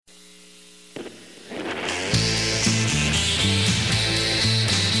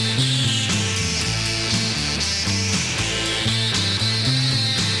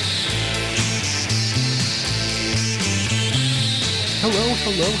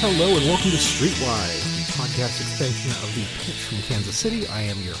Hello, and welcome to Streetwise, the podcast extension of The Pitch from Kansas City. I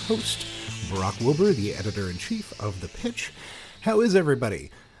am your host, Brock Wilbur, the editor-in-chief of The Pitch. How is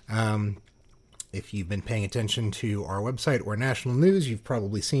everybody? If you've been paying attention to our website or national news, you've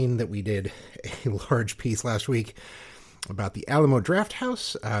probably seen that we did a large piece last week about the Alamo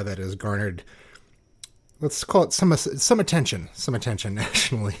Drafthouse that has garnered, let's call it some attention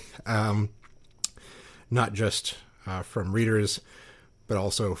nationally, not just from readers, but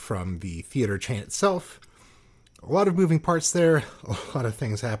also from the theater chain itself. A lot of moving parts there, a lot of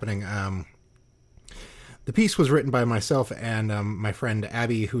things happening. The piece was written by myself and my friend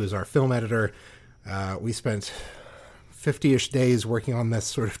Abby, who is our film editor. We spent 50-ish days working on this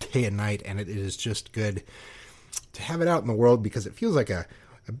sort of day and night, and it is just good to have it out in the world because it feels like a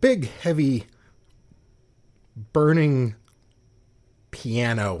big, heavy, burning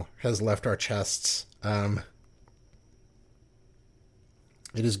piano has left our chests.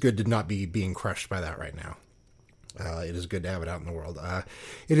 It is good to not be being crushed by that right now. It is good to have it out in the world.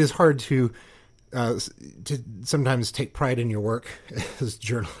 It is hard to sometimes take pride in your work as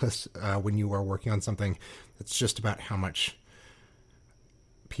journalists when you are working on something that's just about how much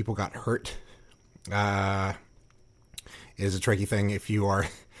people got hurt. It is a tricky thing. If you're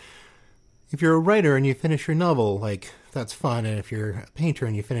a writer and you finish your novel, like, that's fun. And if you're a painter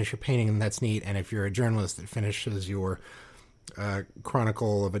and you finish your painting, and that's neat. And if you're a journalist that finishes your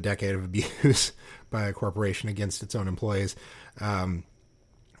chronicle of a decade of abuse by a corporation against its own employees,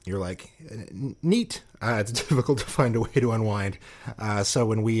 you're like, neat. It's difficult to find a way to unwind. So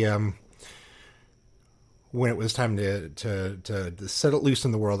when it was time to set it loose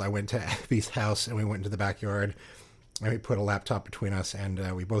in the world, I went to Abby's house and we went into the backyard and we put a laptop between us,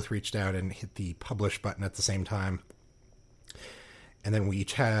 and we both reached out and hit the publish button at the same time. And then we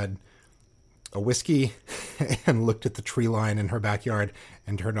each had a whiskey and looked at the tree line in her backyard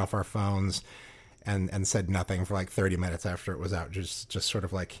and turned off our phones and said nothing for like 30 minutes after it was out. Just sort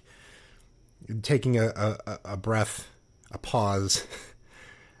of like taking a breath, a pause,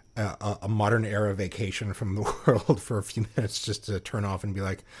 a modern era vacation from the world for a few minutes, just to turn off and be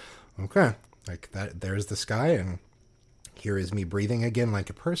like, okay, like that, there's the sky, and here is me breathing again like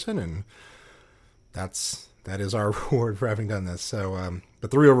a person. And that is our reward for having done this. So, but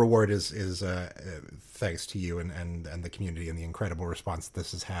the real reward is thanks to you and the community and the incredible response that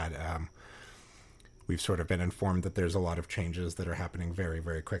this has had. We've sort of been informed that there's a lot of changes that are happening very,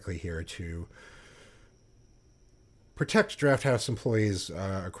 very quickly here to protect Drafthouse employees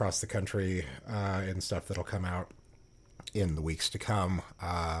across the country, and stuff that'll come out in the weeks to come.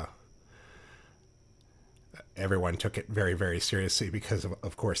 Everyone took it very, very seriously because,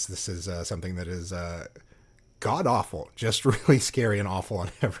 of course, this is something that is god-awful, just really scary and awful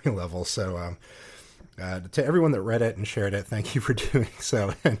on every level. So to everyone that read it and shared it, thank you for doing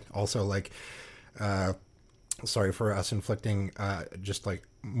so. And also, like, sorry for us inflicting just like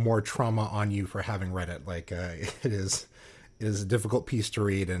more trauma on you for having read it. Like, it is a difficult piece to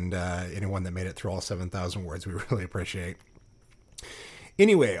read, and anyone that made it through all 7,000 words, we really appreciate.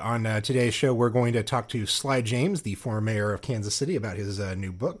 Anyway, on today's show, we're going to talk to Sly James, the former mayor of Kansas City, about his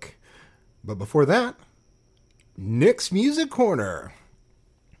new book. But before that, Nick's Music Corner.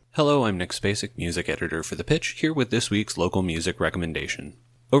 Hello, I'm Nick Spacek, music editor for The Pitch, here with this week's local music recommendation.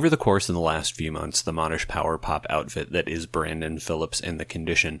 Over the course of the last few months, the modish power pop outfit that is Brandon Phillips and The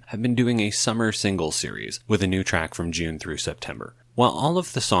Condition have been doing a summer single series with a new track from June through September. While all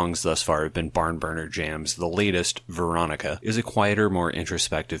of the songs thus far have been barn burner jams, the latest, Veronica, is a quieter, more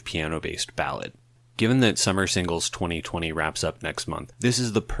introspective piano-based ballad. Given that Summer Singles 2020 wraps up next month, this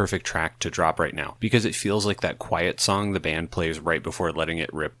is the perfect track to drop right now, because it feels like that quiet song the band plays right before letting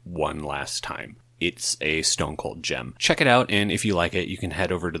it rip one last time. It's a stone cold gem. Check it out, and if you like it, you can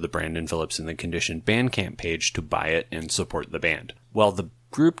head over to the Brandon Phillips and the Condition Bandcamp page to buy it and support the band. While the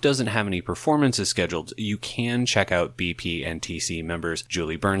group doesn't have any performances scheduled, you can check out BP and TC members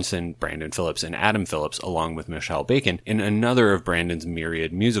Julie Bernson, Brandon Phillips, and Adam Phillips, along with Michelle Bacon, in another of Brandon's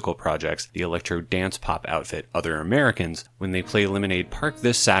myriad musical projects, the electro dance pop outfit Other Americans, when they play Lemonade Park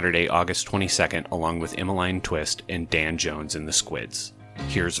this Saturday, August 22nd, along with Emmeline Twist and Dan Jones and the Squids.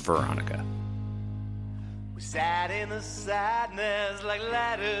 Here's Veronica. We sat in the sadness like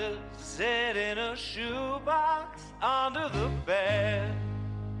letters set in a shoebox under the bed.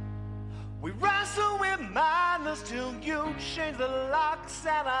 We wrestled with madness till you changed the locks,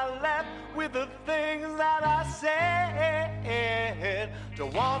 and I left with the things that I said.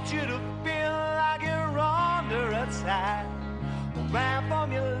 Don't want you to feel tight. I ran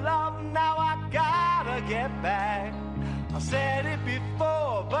from your love, now I gotta get back. I said it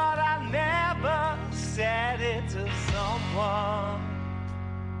before, but I never said it to someone.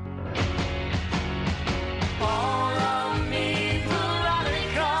 All of me,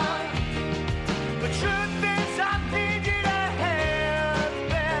 Veronica. The truth is I need you to have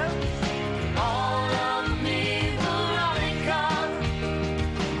this. All of me, Veronica.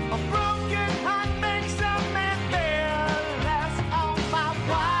 A broken heart makes a man feel less on my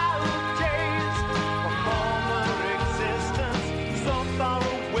wild days. My former existence, so far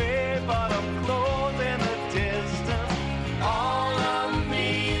away, but I'm close in the distance. All of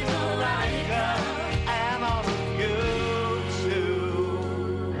me, Veronica, and all of you too.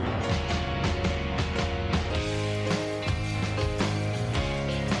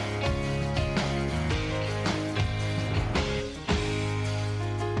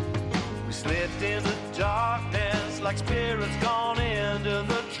 We slipped into darkness like spirits gone into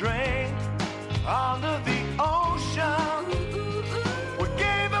the drain. Under the ocean, we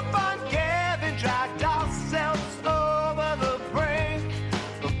gave up on giving, dragged ourselves over the brink.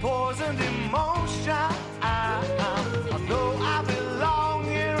 The poisoned emotion. I know I belong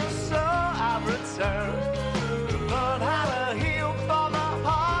here, so I've returned to learn how to heal for the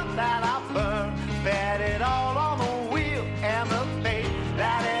heart that I burn. Bet it all on the wheel and the fate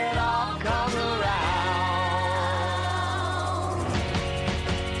that it all comes around.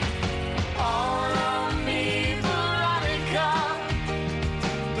 All of me, Veronica.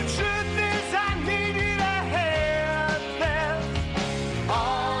 The truth is I need you to have this.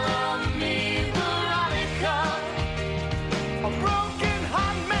 All of me, Veronica. A broken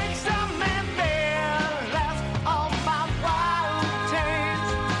heart makes a man feel less on my wild days.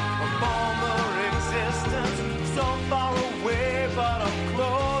 A former existence, so far away, but I'm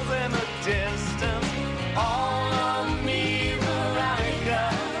close in the distance. All of me, Veronica,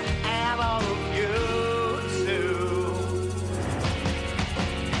 and all of you too.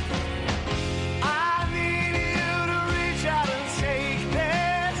 I need you to reach out and take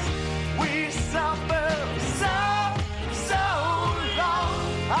this. We suffer so long.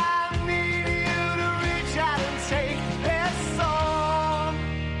 I need you to reach out and take this on.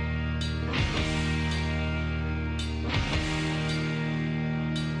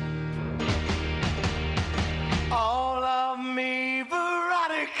 All of me,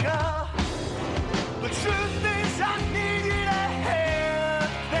 Veronica. The truth is I need you to have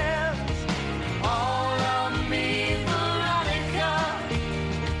this. All of me, Veronica.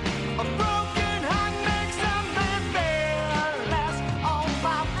 A broken heart makes a man feel less on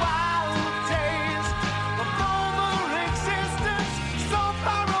my wild days. A former existence, so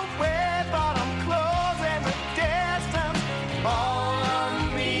far away, but I'm close in the distance. All of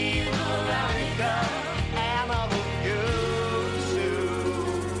me, Veronica, and all of you too.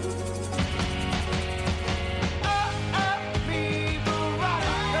 Oh, me,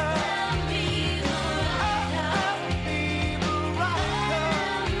 Veronica. Oh, me, Veronica.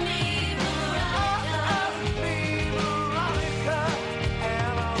 Veronica,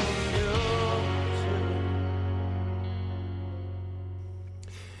 and all of you too.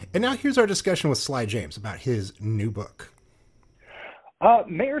 And now here's our discussion with Sly James about his new book.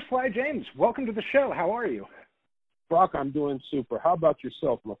 Mayor Sly James, welcome to the show. How are you? Brock, I'm doing super. How about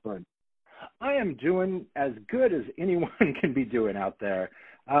yourself, my friend? I am doing as good as anyone can be doing out there.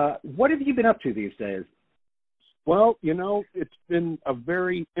 What have you been up to these days? Well, it's been a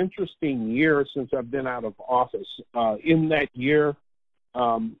very interesting year since I've been out of office. In that year,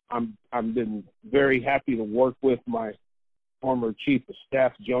 I've been very happy to work with my former chief of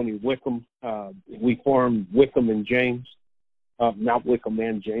staff, Joni Wickham. We formed Wickham and James. Not Wickham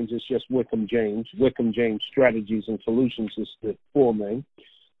and James, it's just Wickham James. Wickham James Strategies and Solutions is the full name.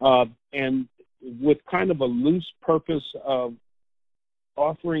 And with kind of a loose purpose of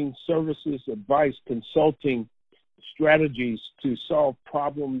offering services, advice, consulting, strategies to solve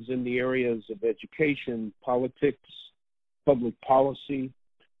problems in the areas of education, politics, public policy,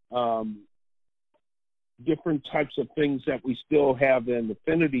 different types of things that we still have an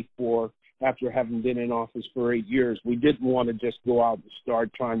affinity for after having been in office for 8 years. We didn't want to just go out and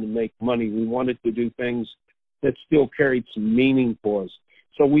start trying to make money. We wanted to do things that still carried some meaning for us.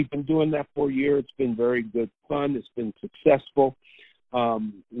 So we've been doing that for a year. It's been very good fun. It's been successful.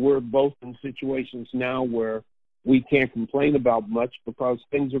 We're both in situations now where we can't complain about much because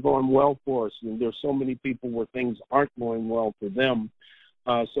things are going well for us. And there's so many people where things aren't going well for them.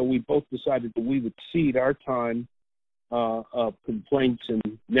 So we both decided that we would cede our time of complaints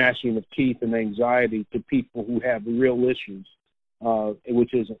and gnashing of teeth and anxiety to people who have real issues,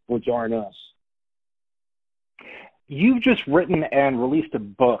 which aren't us. You've just written and released a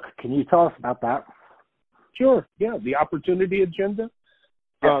book. Can you tell us about that? Sure. Yeah, the Opportunity Agenda.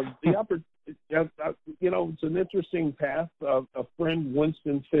 Yes. It's an interesting path. A friend,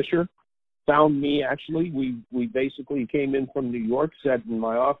 Winston Fisher, found me. Actually, we basically came in from New York, sat in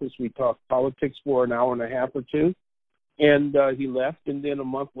my office. We talked politics for an hour and a half or two, and he left. And then a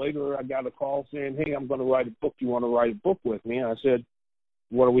month later, I got a call saying, "Hey, I'm going to write a book. You want to write a book with me?" And I said,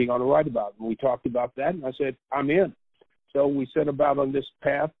 "What are we going to write about?" And we talked about that, and I said, "I'm in." So we set about on this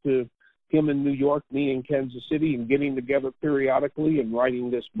path to him in New York, me in Kansas City, and getting together periodically and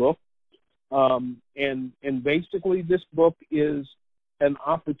writing this book. And basically this book is an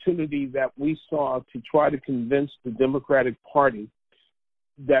opportunity that we saw to try to convince the Democratic Party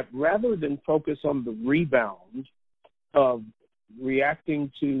that rather than focus on the rebound of reacting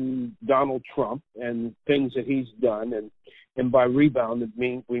to Donald Trump and things that he's done, and by rebound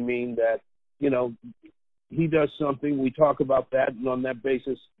we mean that, he does something, we talk about that, and on that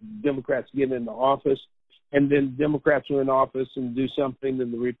basis, Democrats get into office, and then Democrats are in office and do something,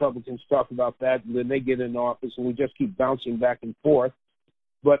 and the Republicans talk about that, and then they get in office, and we just keep bouncing back and forth.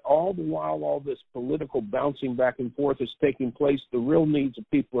 But all the while, all this political bouncing back and forth is taking place, the real needs of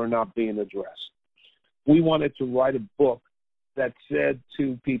people are not being addressed. We wanted to write a book that said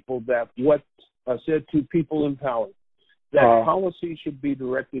to people said to people in power that policy should be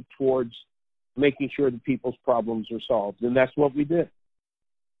directed towards making sure that people's problems are solved, and that's what we did.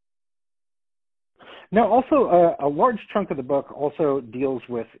 Now, also, a large chunk of the book also deals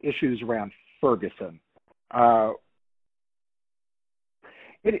with issues around Ferguson.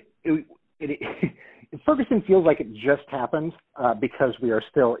 Ferguson feels like it just happened because we are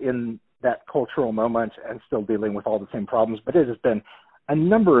still in that cultural moment and still dealing with all the same problems, but it has been a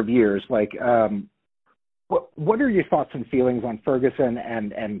number of years. What are your thoughts and feelings on Ferguson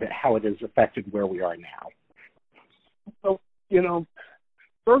and how it has affected where we are now? So,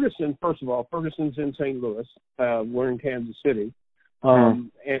 Ferguson, first of all, Ferguson's in St. Louis. We're in Kansas City,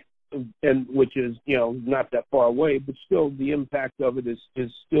 and which is, not that far away, but still the impact of it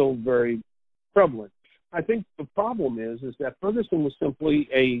is still very prevalent. I think the problem is that Ferguson was simply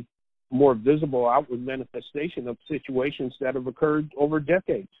a more visible outward manifestation of situations that have occurred over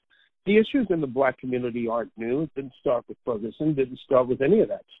decades. The issues in the black community aren't new. It didn't start with Ferguson, didn't start with any of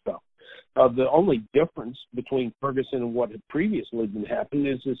that stuff. The only difference between Ferguson and what had previously been happening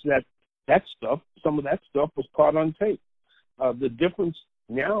is that some of that stuff was caught on tape. The difference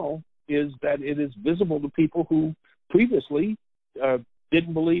now is that it is visible to people who previously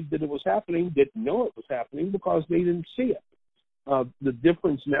didn't believe that it was happening, didn't know it was happening because they didn't see it. The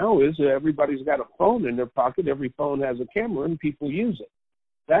difference now is that everybody's got a phone in their pocket. Every phone has a camera, and people use it.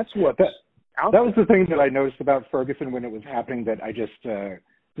 That's what. That was the thing that I noticed about Ferguson when it was happening that I just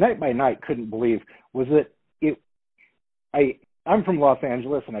night by night couldn't believe was that I'm from Los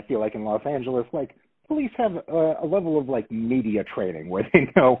Angeles, and I feel like in Los Angeles, police have a level of media training where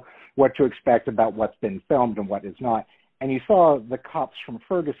they know what to expect about what's been filmed and what is not. And you saw the cops from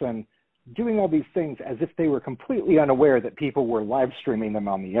Ferguson doing all these things as if they were completely unaware that people were live streaming them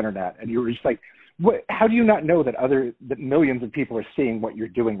on the internet. And you were just like, how do you not know that millions of people are seeing what you're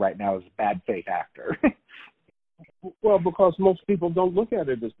doing right now as a bad faith actor? Well, because most people don't look at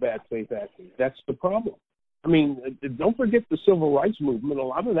it as bad faith acting. That's the problem. I mean, don't forget the civil rights movement. A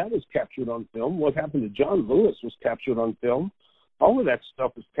lot of that was captured on film. What happened to John Lewis was captured on film. All of that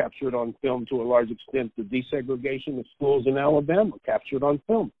stuff was captured on film to a large extent. The desegregation of schools in Alabama captured on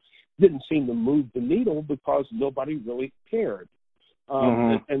film. Didn't seem to move the needle because nobody really cared.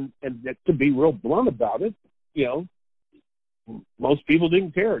 And to be real blunt about it, most people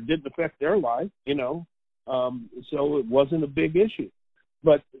didn't care. It didn't affect their life, so it wasn't a big issue.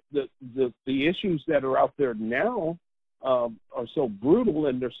 But the issues that are out there now are so brutal,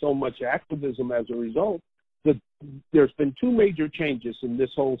 and there's so much activism as a result, that there's been two major changes in this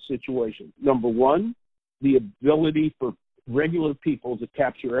whole situation. Number one, the ability for regular people to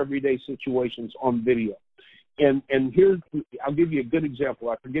capture everyday situations on video. And here's, I'll give you a good example.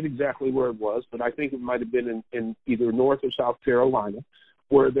 I forget exactly where it was, but I think it might have been in either North or South Carolina,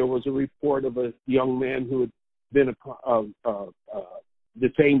 where there was a report of a young man who had been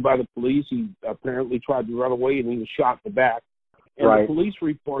detained by the police. He apparently tried to run away, and he was shot in the back. And right. The police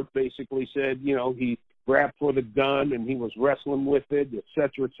report basically said, he grabbed for the gun, and he was wrestling with it, et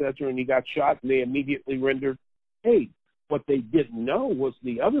cetera, and he got shot, and they immediately rendered aid. What they didn't know was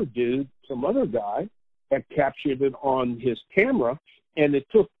the other dude, some other guy, had captured it on his camera, and it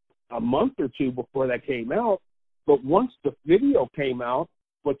took a month or two before that came out. But once the video came out,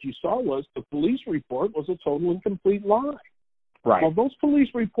 what you saw was the police report was a total and complete lie. Right. Well, those police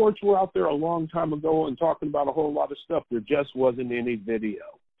reports were out there a long time ago and talking about a whole lot of stuff. There just wasn't any video.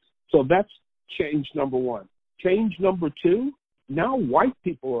 So that's change number one. Change number two, now white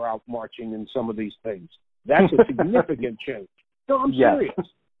people are out marching in some of these things. That's a significant change. No, I'm serious.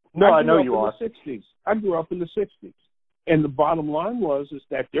 No, I know you are. I grew up in the 60s. And the bottom line was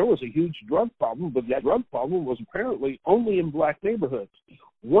that there was a huge drug problem, but that drug problem was apparently only in black neighborhoods.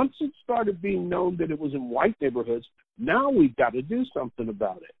 Once it started being known that it was in white neighborhoods, now we've got to do something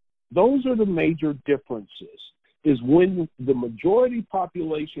about it. Those are the major differences, is when the majority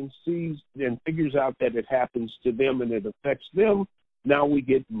population sees and figures out that it happens to them and it affects them, now we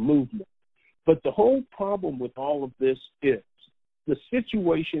get movement. But the whole problem with all of this is the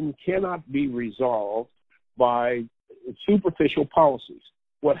situation cannot be resolved by superficial policies.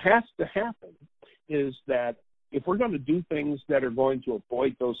 What has to happen is that if we're going to do things that are going to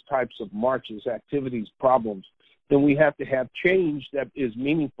avoid those types of marches, activities, problems, then we have to have change that is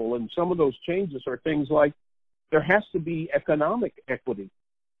meaningful. And some of those changes are things like there has to be economic equity.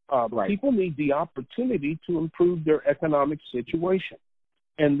 Right. People need the opportunity to improve their economic situation,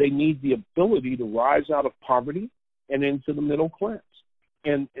 and they need the ability to rise out of poverty and into the middle class.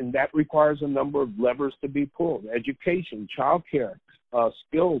 And that requires a number of levers to be pulled: education, childcare,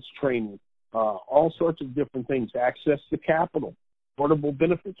 skills training, all sorts of different things, access to capital, affordable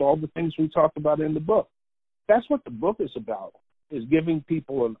benefits, all the things we talk about in the book. That's what the book is about, is giving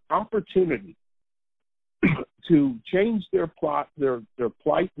people an opportunity to change their plight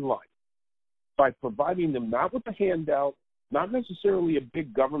in life by providing them not with a handout, not necessarily a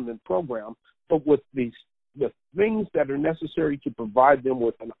big government program, but with the things that are necessary to provide them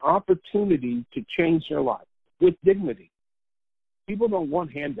with an opportunity to change their life with dignity. People don't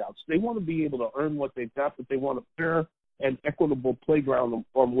want handouts. They want to be able to earn what they've got, but they want a fair and equitable playground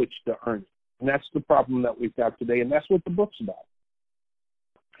on which to earn it. And that's the problem that we've got today, and that's what the book's about.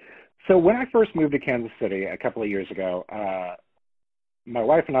 So when I first moved to Kansas City a couple of years ago, my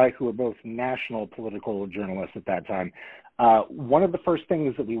wife and I, who were both national political journalists at that time, one of the first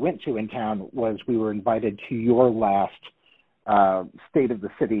things that we went to in town was we were invited to your last State of the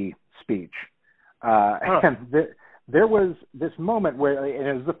City speech. And there was this moment where, and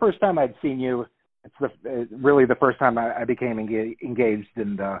it was the first time I'd seen you. It's really the first time I became engaged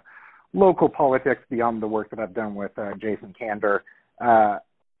in the local politics beyond the work that I've done with Jason Kander.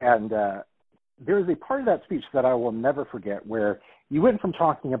 And there was a part of that speech that I will never forget, where you went from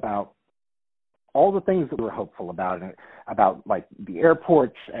talking about all the things that we were hopeful about like the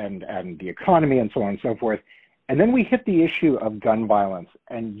airports and the economy and so on and so forth. And then we hit the issue of gun violence,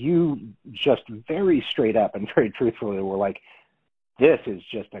 and you just very straight up and very truthfully were like, this is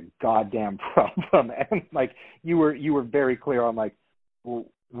just a goddamn problem. And like, you were very clear on like, well,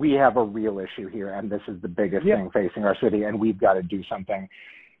 we have a real issue here, and this is the biggest thing facing our city, and we've got to do something.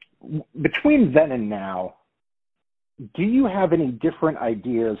 Between then and now, do you have any different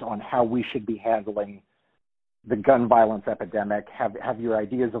ideas on how we should be handling the gun violence epidemic? Have your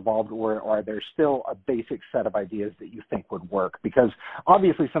ideas evolved, or are there still a basic set of ideas that you think would work? Because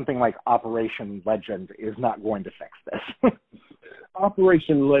obviously something like Operation Legend is not going to fix this.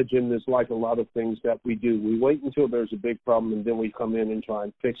 Operation Legend is like a lot of things that we do. We wait until there's a big problem, and then we come in and try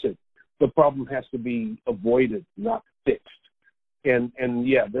and fix it. The problem has to be avoided, not fixed. And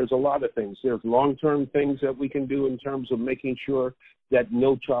yeah, there's a lot of things. There's long-term things that we can do in terms of making sure that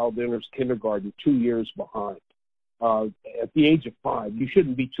no child enters kindergarten 2 years behind. At the age of 5, you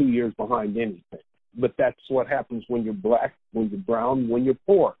shouldn't be 2 years behind anything. But that's what happens when you're black, when you're brown, when you're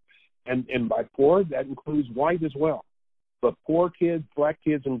poor. And by poor, that includes white as well. But poor kids, black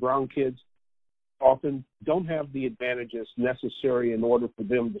kids, and brown kids often don't have the advantages necessary in order for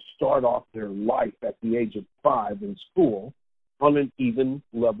them to start off their life at the age of 5 in school on an even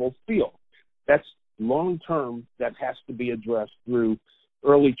level field. That's long-term. That has to be addressed through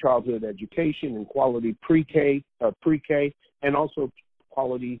early childhood education and quality pre-K, and also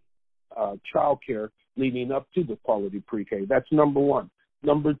quality child care leading up to the quality pre-K. That's number one.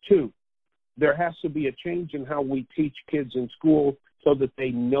 Number two, there has to be a change in how we teach kids in school so that they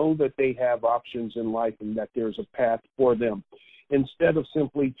know that they have options in life and that there's a path for them. Instead of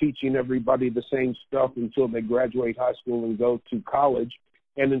simply teaching everybody the same stuff until they graduate high school and go to college,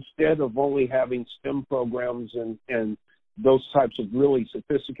 and instead of only having STEM programs and those types of really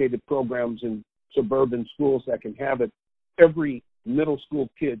sophisticated programs in suburban schools that can have it, every middle school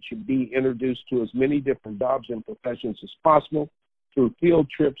kid should be introduced to as many different jobs and professions as possible through field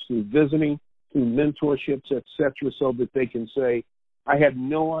trips, through visiting, through mentorships, etc., so that they can say, I had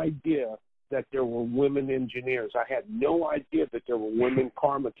no idea that there were women engineers. I had no idea that there were women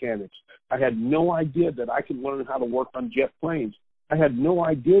car mechanics. I had no idea that I could learn how to work on jet planes. I had no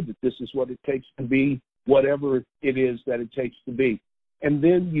idea that this is what it takes to be whatever it is that it takes to be. And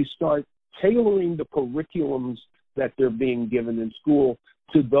then you start tailoring the curriculums that they're being given in school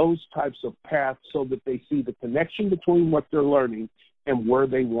to those types of paths so that they see the connection between what they're learning and where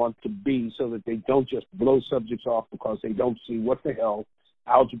they want to be, so that they don't just blow subjects off because they don't see what the hell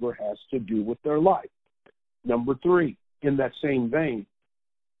algebra has to do with their life. Number 3, in that same vein,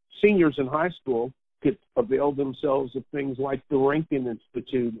 seniors in high school could avail themselves of things like the Rankin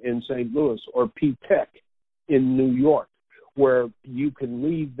Institute in St. Louis or P-Tech in New York, where you can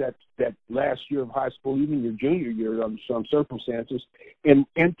leave that last year of high school, even your junior year under some circumstances, and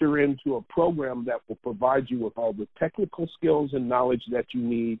enter into a program that will provide you with all the technical skills and knowledge that you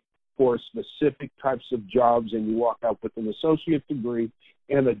need for specific types of jobs, and you walk out with an associate degree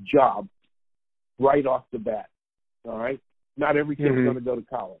and a job right off the bat, all right? Not every kid's going to go to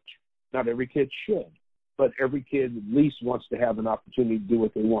college. Not every kid should, but every kid at least wants to have an opportunity to do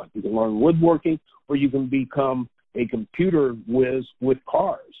what they want. You can learn woodworking, or you can become a computer whiz with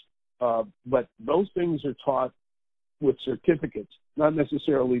cars. But those things are taught with certificates, not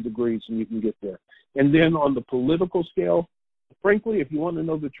necessarily degrees, and you can get there. And then on the political scale, frankly, if you want to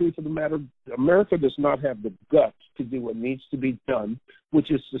know the truth of the matter, America does not have the guts to do what needs to be done, which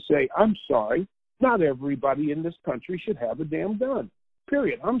is to say, I'm sorry, not everybody in this country should have a damn gun.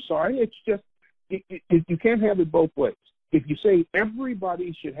 Period. I'm sorry. It's just, you can't have it both ways. If you say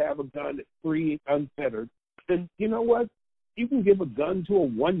everybody should have a gun free, unfettered, then you know what? You can give a gun to a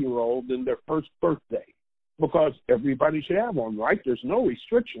 1-year-old in their first birthday because everybody should have one, right? There's no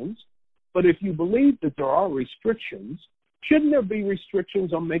restrictions. But if you believe that there are restrictions, shouldn't there be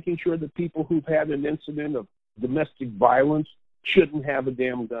restrictions on making sure that people who've had an incident of domestic violence shouldn't have a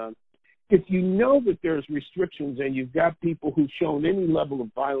damn gun? If you know that there's restrictions and you've got people who've shown any level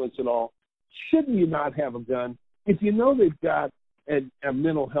of violence at all, shouldn't you not have a gun? If you know they've got a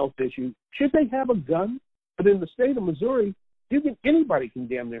mental health issue, should they have a gun? But in the state of Missouri, anybody can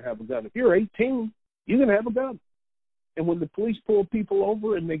damn near have a gun. If you're 18, you can have a gun. And when the police pull people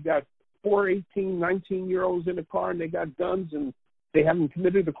over and they got 4 18, 19-year-olds in a car and they got guns and they haven't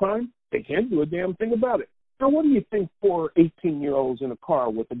committed a crime, they can't do a damn thing about it. Now, what do you think 4 18-year-olds in a car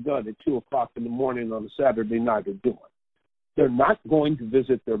with a gun at 2 o'clock in the morning on a Saturday night are doing? They're not going to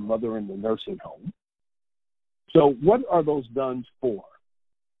visit their mother in the nursing home. So what are those guns for?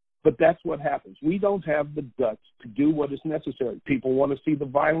 But that's what happens. We don't have the guts to do what is necessary. People want to see the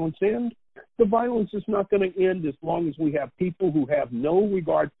violence end. The violence is not going to end as long as we have people who have no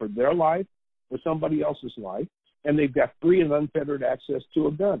regard for their life or somebody else's life, and they've got free and unfettered access to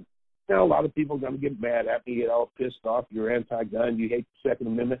a gun. Now, a lot of people are going to get mad at me, get all pissed off. You're anti-gun. You hate the Second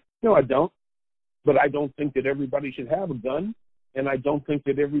Amendment. No, I don't. But I don't think that everybody should have a gun, and I don't think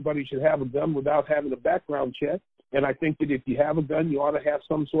that everybody should have a gun without having a background check. And I think that if you have a gun, you ought to have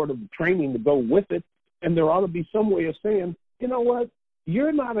some sort of training to go with it, and there ought to be some way of saying, you know what,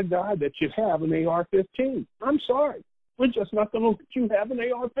 you're not a guy that should have an AR-15. I'm sorry. We're just not going to let you have an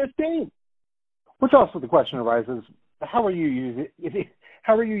AR-15. Which also the question arises, how are you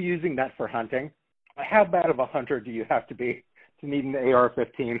using that for hunting? How bad of a hunter do you have to be to need an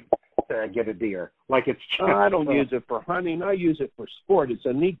AR-15 to get a deer? Like it's just, I don't use it for hunting. I use it for sport. It's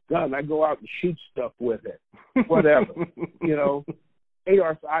a neat gun. I go out and shoot stuff with it. Whatever. You know,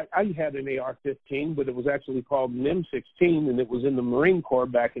 I had an AR-15, but it was actually called an M16, and it was in the Marine Corps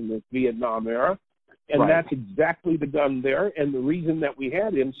back in the Vietnam era. And That's exactly the gun there. And the reason that we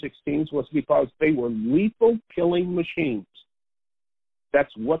had M16s was because they were lethal killing machines.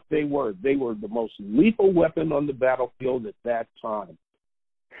 That's what they were. They were the most lethal weapon on the battlefield at that time.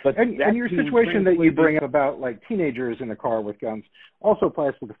 But and your situation that you bring up about, like, teenagers in a car with guns also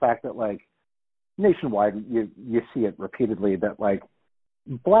applies to the fact that, like, nationwide, you see it repeatedly that, like,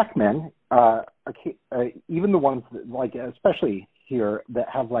 black men, even the ones that, like, especially here, that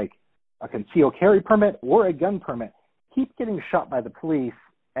have, like, a concealed carry permit or a gun permit, keep getting shot by the police,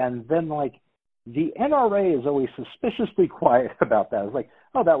 and then, like, the NRA is always suspiciously quiet about that. It's like,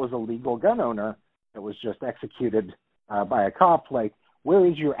 oh, that was a legal gun owner that was just executed by a cop. Like, where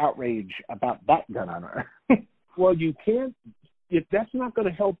is your outrage about that gun owner? Well, you can't. That's not going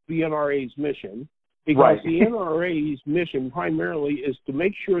to help the NRA's mission, because the NRA's mission primarily is to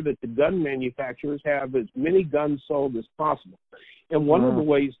make sure that the gun manufacturers have as many guns sold as possible. And one of the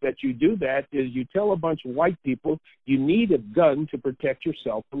ways that you do that is you tell a bunch of white people you need a gun to protect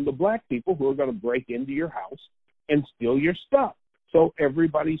yourself from the black people who are going to break into your house and steal your stuff. So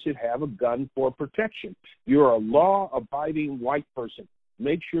everybody should have a gun for protection. You're a law-abiding white person.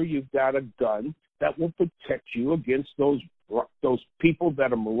 make sure you've got a gun that will protect you against those people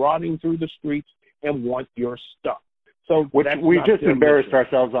that are marauding through the streets and want your stuff. So which we just embarrassed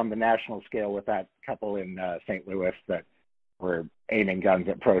ourselves on the national scale with that couple in St. Louis that were aiming guns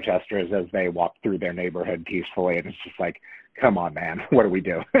at protesters as they walked through their neighborhood peacefully, and it's just like, come on, man, what do we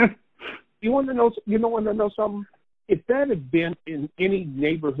do? You want to know something? If that had been in any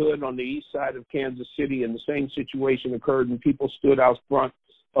neighborhood on the east side of Kansas City and the same situation occurred and people stood out front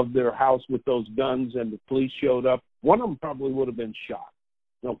of their house with those guns and the police showed up, one of them probably would have been shot.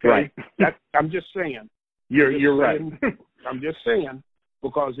 Okay? Right. I'm just saying. You're right. I'm just saying,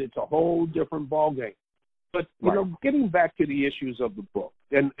 because it's a whole different ballgame. But, you know, getting back to the issues of the book,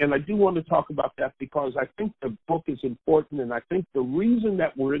 and I do want to talk about that because I think the book is important, and I think the reason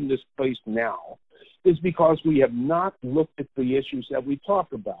that we're in this place now is because we have not looked at the issues that we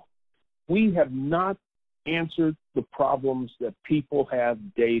talk about. We have not answered the problems that people have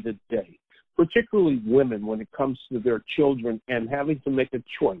day to day, particularly women when it comes to their children and having to make a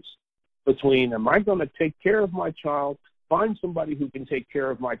choice between, am I going to take care of my child, find somebody who can take care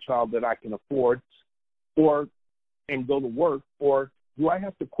of my child that I can afford, and go to work, or do I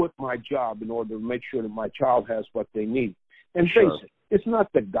have to quit my job in order to make sure that my child has what they need? And face it, it's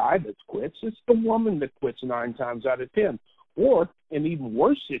not the guy that quits, it's the woman that quits 9 times out of 10. Or, in even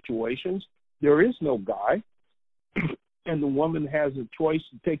worse situations, there is no guy, and the woman has a choice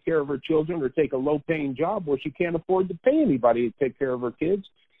to take care of her children or take a low-paying job where she can't afford to pay anybody to take care of her kids,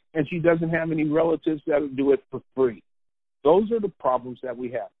 and she doesn't have any relatives that will do it for free. Those are the problems that we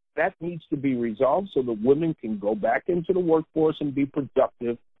have. That needs to be resolved so that women can go back into the workforce and be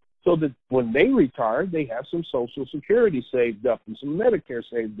productive so that when they retire, they have some Social Security saved up and some Medicare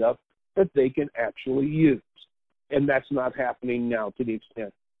saved up that they can actually use. And that's not happening now to the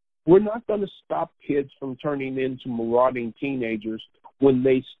extent. We're not going to stop kids from turning into marauding teenagers when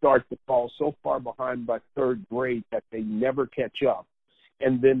they start to fall so far behind by 3rd grade that they never catch up,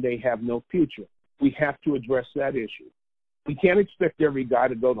 and then they have no future. We have to address that issue. We can't expect every guy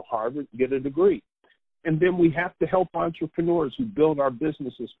to go to Harvard and get a degree. And then we have to help entrepreneurs who build our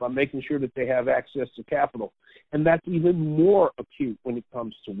businesses by making sure that they have access to capital. And that's even more acute when it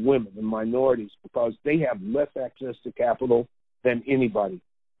comes to women and minorities because they have less access to capital than anybody.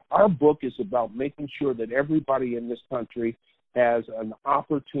 Our book is about making sure that everybody in this country has an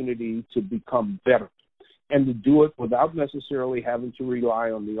opportunity to become better and to do it without necessarily having to rely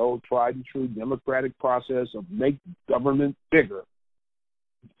on the old tried and true democratic process of make government bigger.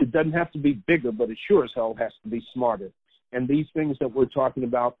 It doesn't have to be bigger, but it sure as hell has to be smarter. And these things that we're talking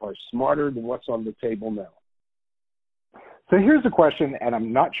about are smarter than what's on the table now. So here's a question, and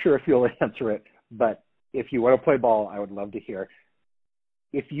I'm not sure if you'll answer it, but if you want to play ball, I would love to hear.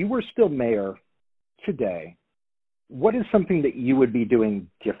 If you were still mayor today, what is something that you would be doing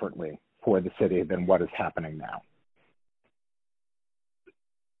differently for the city than what is happening now?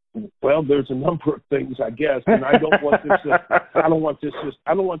 Well, there's a number of things, I guess, and I don't want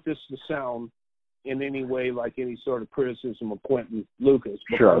this to sound in any way like any sort of criticism of Quentin Lucas,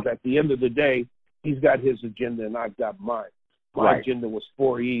 because at the end of the day, he's got his agenda and I've got mine. My agenda was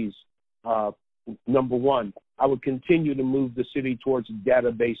 4 E's. Number one, I would continue to move the city towards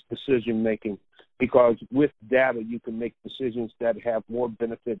data-based decision making, because with data, you can make decisions that have more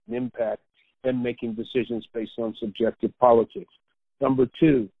benefit and impact than making decisions based on subjective politics. Number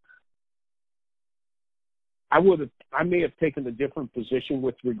two, I may have taken a different position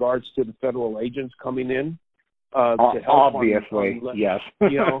with regards to the federal agents coming in to help. Obviously, yes.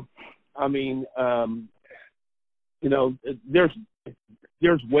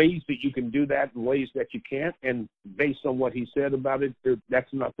 There's ways that you can do that and ways that you can't. And based on what he said about it,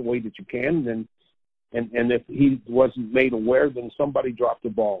 that's not the way that you can. And if he wasn't made aware, then somebody dropped the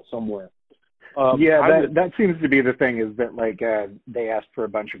ball somewhere. That seems to be the thing, is that they asked for a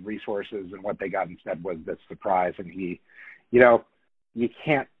bunch of resources and what they got instead was this surprise. And you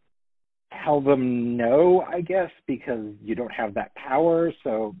can't tell them no, I guess, because you don't have that power.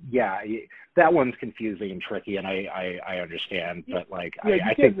 So that one's confusing and tricky, and I understand. But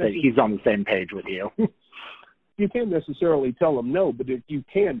I think that he's on the same page with you. You can't necessarily tell them no, but if you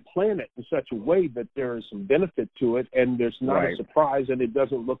can plan it in such a way that there is some benefit to it and there's not a surprise and it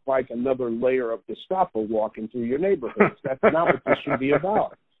doesn't look like another layer of Gestapo walking through your neighborhoods. That's not what this should be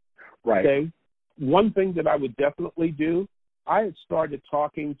about. Right. Okay? One thing that I would definitely do, I had started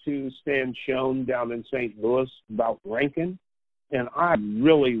talking to Stan Schoen down in St. Louis about Rankin, and I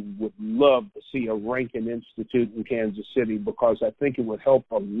really would love to see a Rankin Institute in Kansas City, because I think it would help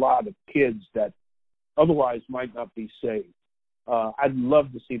a lot of kids that otherwise might not be saved. I'd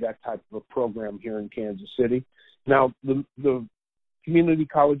love to see that type of a program here in Kansas City. Now, the community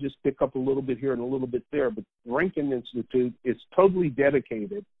colleges pick up a little bit here and a little bit there, but Rankin Institute is totally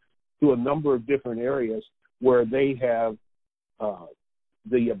dedicated to a number of different areas where they have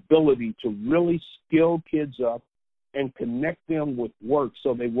the ability to really skill kids up and connect them with work.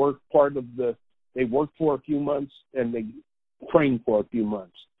 So they work for a few months and they train for a few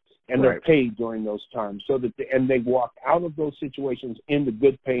months, and they're paid during those times, so that they walk out of those situations into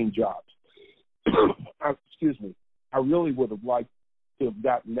good paying jobs. Excuse me. I really would have liked to have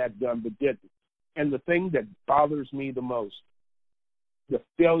gotten that done, but didn't. And the thing that bothers me the most, the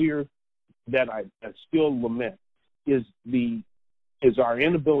failure that I still lament, is our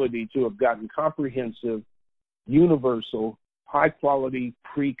inability to have gotten comprehensive, universal, high-quality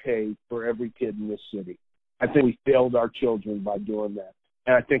pre-K for every kid in this city. I think we failed our children by doing that.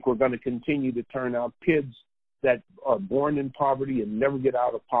 And I think we're going to continue to turn out kids that are born in poverty and never get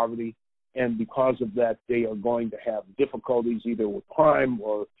out of poverty. And because of that, they are going to have difficulties either with crime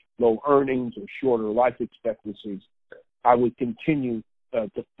or low earnings or shorter life expectancies. I would continue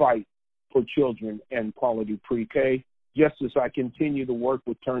to fight for children and quality pre-K, just as I continue to work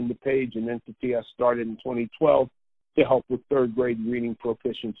with Turn the Page, an entity I started in 2012 to help with third grade reading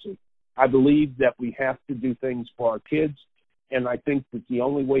proficiency. I believe that we have to do things for our kids, and I think that the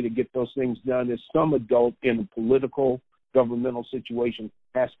only way to get those things done is some adult in a political, governmental situation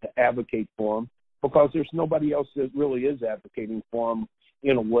has to advocate for them, because there's nobody else that really is advocating for them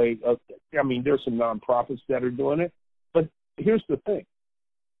in a way. There's some nonprofits that are doing it, but here's the thing.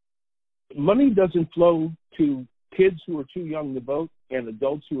 Money doesn't flow to kids who are too young to vote and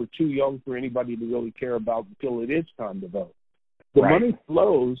adults who are too young for anybody to really care about until it is time to vote. The money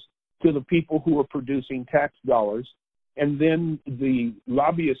flows to the people who are producing tax dollars, and then the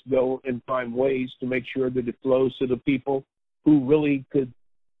lobbyists go and find ways to make sure that it flows to the people who really could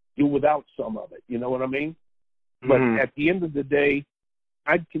do without some of it. You know what I mean? Mm-hmm. But at the end of the day,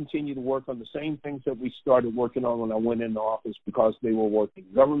 I'd continue to work on the same things that we started working on when I went into office, because they were working.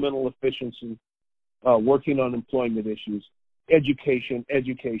 Governmental efficiency, working on employment issues, education,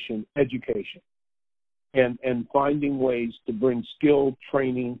 and finding ways to bring skill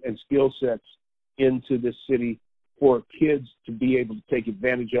training and skill sets into this city for kids to be able to take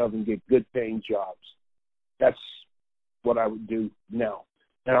advantage of and get good paying jobs. That's what I would do now.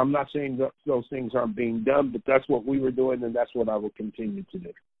 And I'm not saying that those things aren't being done, but that's what we were doing, and that's what I will continue to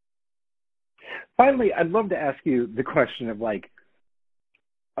do. Finally, I'd love to ask you the question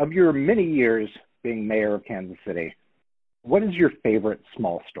of your many years being mayor of Kansas City, what is your favorite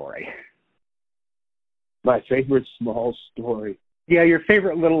small story? My favorite small story? Yeah, your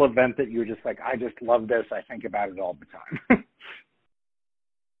favorite little event that you're just like, I just love this. I think about it all the time.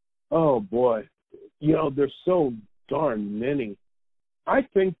 Oh, boy. There's so darn many. I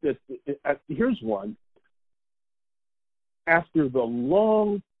think that, here's one. After the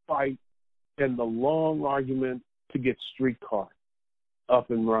long fight and the long argument to get streetcar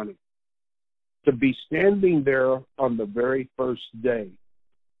up and running, to be standing there on the very first day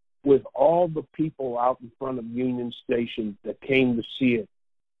with all the people out in front of Union Station that came to see it.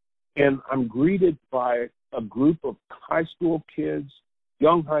 And I'm greeted by a group of high school kids,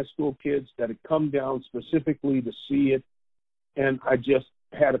 young high school kids that had come down specifically to see it. And I just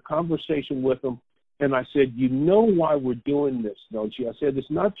had a conversation with them, and I said, you know why we're doing this, don't you? I said,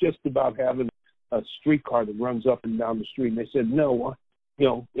 it's not just about having a streetcar that runs up and down the street. And they said, no,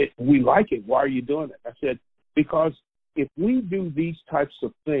 we like it. Why are you doing it? I said, because if we do these types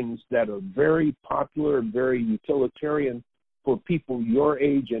of things that are very popular and very utilitarian for people your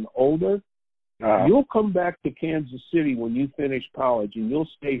age and older, you'll come back to Kansas City when you finish college, and you'll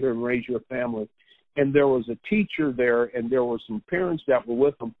stay here and raise your family. And there was a teacher there, and there were some parents that were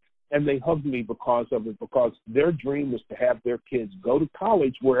with them, and they hugged me because of it, because their dream is to have their kids go to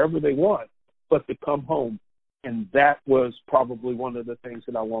college wherever they want, but to come home. And that was probably one of the things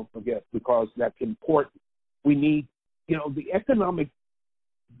that I won't forget, because that's important. We need, the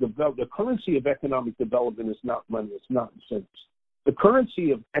currency of economic development is not money, it's not incentives. The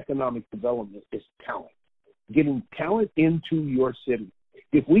currency of economic development is talent, getting talent into your city.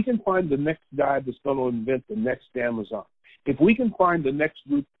 If we can find the next guy that's going to invent the next Amazon, if we can find the next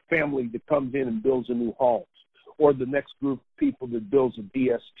group family that comes in and builds a new Halls, or the next group of people that builds a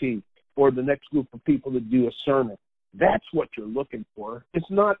DST, or the next group of people that do a Cerner, that's what you're looking for. It's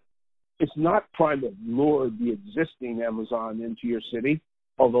not trying to lure the existing Amazon into your city,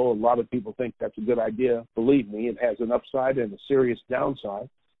 although a lot of people think that's a good idea. Believe me, it has an upside and a serious downside.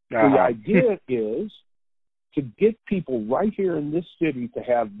 The idea is to get people right here in this city to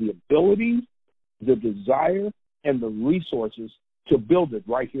have the ability, the desire, and the resources to build it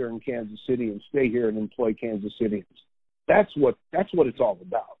right here in Kansas City and stay here and employ Kansas Cityans. That's what it's all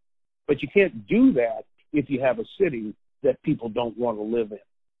about. But you can't do that if you have a city that people don't want to live in.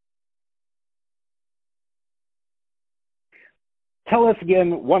 Tell us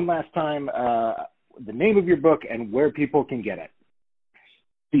again one last time the name of your book and where people can get it.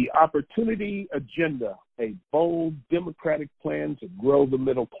 The Opportunity Agenda, a bold democratic plan to grow the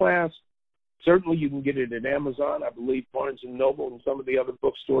middle class. Certainly you can get it at Amazon. I believe Barnes & Noble and some of the other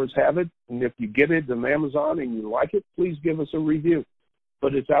bookstores have it. And if you get it on Amazon and you like it, please give us a review.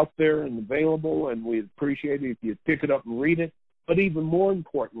 But it's out there and available, and we'd appreciate it if you'd pick it up and read it. But even more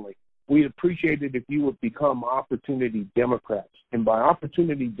importantly, we'd appreciate it if you would become Opportunity Democrats. And by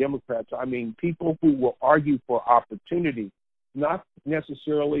Opportunity Democrats, I mean people who will argue for opportunity, not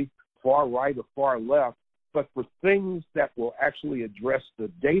necessarily far right or far left, but for things that will actually address the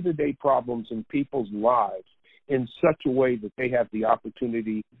day-to-day problems in people's lives in such a way that they have the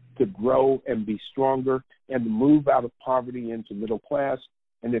opportunity to grow and be stronger and to move out of poverty into middle class.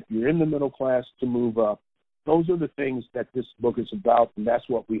 And if you're in the middle class, to move up. Those are the things that this book is about, and that's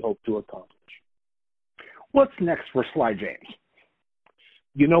what we hope to accomplish. What's next for Sly James?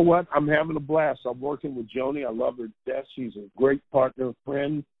 You know what? I'm having a blast. I'm working with Joni. I love her to death. She's a great partner,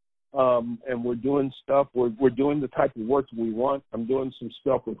 friend, and we're doing stuff. We're doing the type of work we want. I'm doing some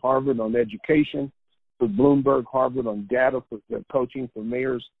stuff with Harvard on education, with Bloomberg, Harvard on data for coaching for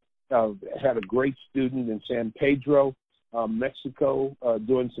mayors. Had a great student in San Pedro, Mexico,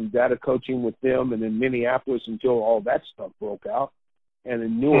 doing some data coaching with them, and in Minneapolis until all that stuff broke out, and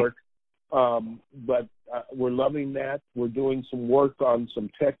in Newark. But we're loving that. We're doing some work on some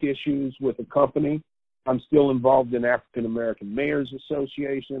tech issues with a company. I'm still involved in African American Mayors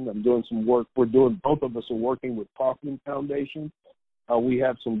Association. I'm doing some work. Both of us are working with Kaufman Foundation. We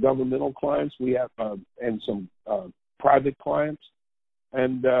have some governmental clients. We have and some private clients,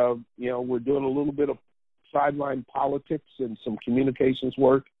 and we're doing a little bit of sideline politics and some communications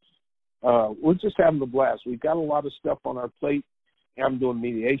work. We're just having a blast. We've got a lot of stuff on our plate. I'm doing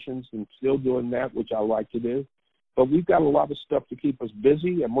mediations and still doing that, which I like to do. But we've got a lot of stuff to keep us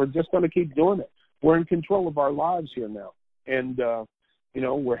busy, and we're just going to keep doing it. We're in control of our lives here now. And,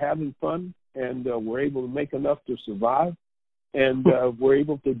 we're having fun, and we're able to make enough to survive. And we're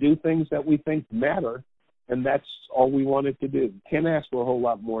able to do things that we think matter, and that's all we wanted to do. Can't ask for a whole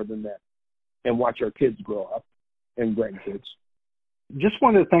lot more than that. And watch our kids grow up and grandkids. Just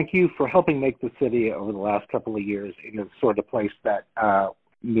wanted to thank you for helping make the city over the last couple of years into the sort of place that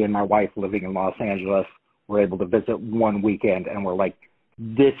me and my wife living in Los Angeles were able to visit one weekend, and we're like,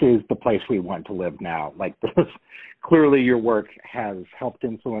 this is the place we want to live now. Like this, clearly your work has helped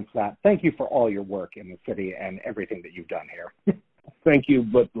influence that. Thank you for all your work in the city and everything that you've done here. Thank you.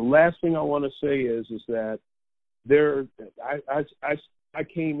 But the last thing I want to say is that I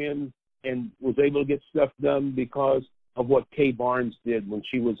came in and was able to get stuff done because of what Kay Barnes did when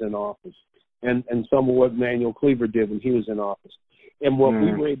she was in office, and some of what Manuel Cleaver did when he was in office. And what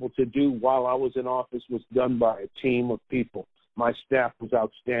we were able to do while I was in office was done by a team of people. My staff was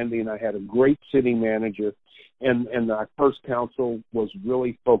outstanding. I had a great city manager, and our first council was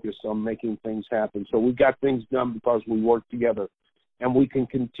really focused on making things happen. So we got things done because we worked together, and we can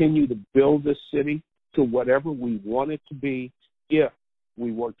continue to build this city to whatever we want it to be if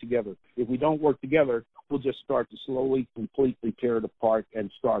we work together. If we don't work together, we'll just start to slowly, completely tear it apart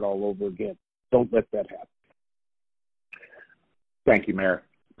and start all over again. Don't let that happen. Thank you, Mayor.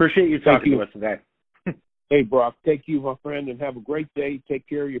 Appreciate you talking to us today. Hey, Brock, take you, my friend, and have a great day. Take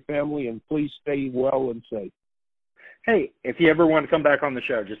care of your family, and please stay well and safe. Hey, if you ever want to come back on the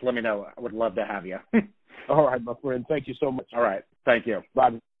show, just let me know. I would love to have you. All right, my friend. Thank you so much. All right. Thank you.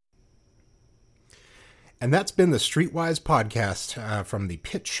 Bye. And that's been the Streetwise podcast from the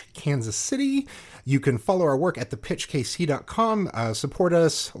Pitch, Kansas City. You can follow our work at thepitchkc.com. Support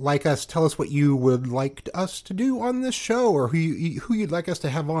us, like us, tell us what you would like us to do on this show or who you'd like us to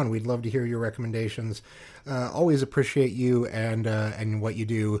have on. We'd love to hear your recommendations. Always appreciate you and what you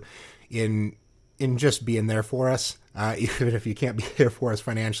do in just being there for us. Even if you can't be there for us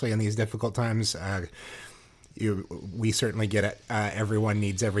financially in these difficult times, we certainly get it. Everyone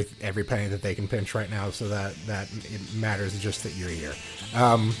needs every penny that they can pinch right now, so that it matters just that you're here.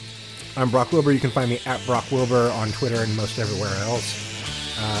 I'm Brock Wilbur. You can find me at Brock Wilbur on Twitter and most everywhere else.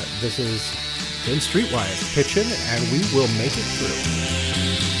 This is been Streetwise pitching, and we will make it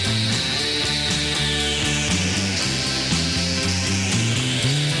through.